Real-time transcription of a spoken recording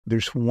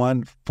there's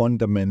one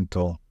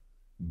fundamental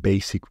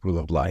basic rule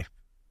of life,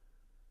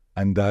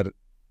 and that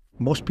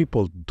most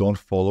people don't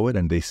follow it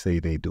and they say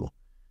they do.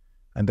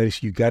 And that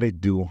is, you got to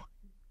do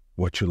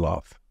what you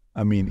love.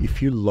 I mean,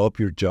 if you love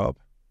your job,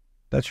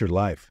 that's your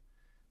life.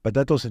 But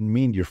that doesn't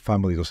mean your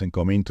family doesn't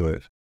come into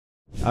it.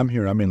 I'm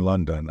here, I'm in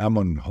London, I'm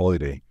on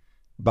holiday.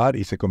 But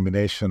it's a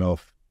combination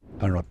of,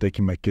 I don't know,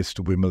 taking my kids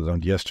to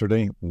Wimbledon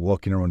yesterday,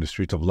 walking around the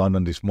streets of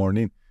London this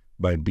morning,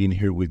 by being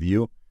here with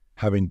you,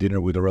 having dinner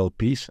with our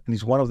LPs, and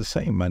it's one of the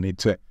same. And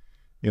it's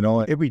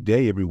every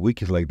day, every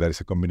week is like that.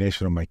 It's a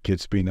combination of my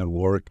kids being at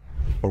work,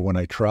 or when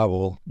I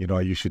travel,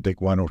 I usually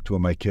take one or two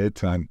of my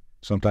kids, and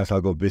sometimes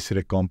I'll go visit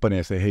a company.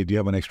 I say, hey, do you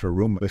have an extra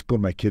room? Let's put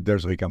my kid there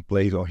so he can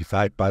play on his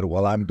iPad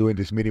while I'm doing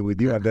this meeting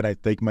with you. And then I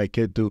take my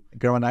kid to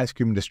grab an ice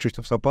cream in the streets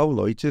of Sao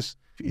Paulo. It's just,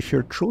 if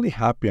you're truly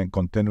happy and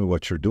content with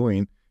what you're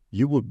doing,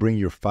 you will bring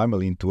your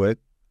family into it.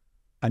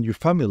 And your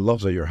family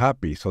loves that you're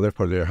happy. So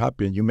therefore they're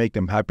happy, and you make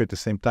them happy at the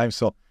same time.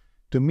 So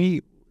to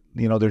me,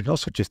 there's no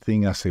such a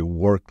thing as a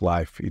work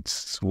life.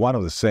 It's one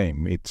of the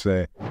same.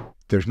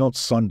 There's no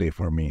Sunday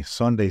for me.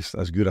 Sunday's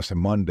as good as a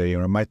Monday,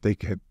 or I might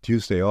take a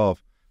Tuesday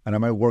off and I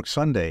might work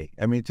Sunday.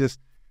 I mean, just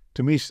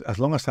to me, as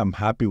long as I'm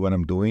happy what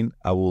I'm doing,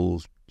 I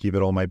will give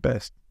it all my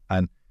best.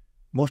 And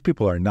most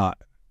people are not.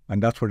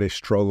 And that's where they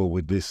struggle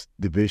with this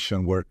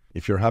division where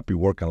if you're happy,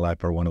 work and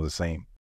life are one of the same.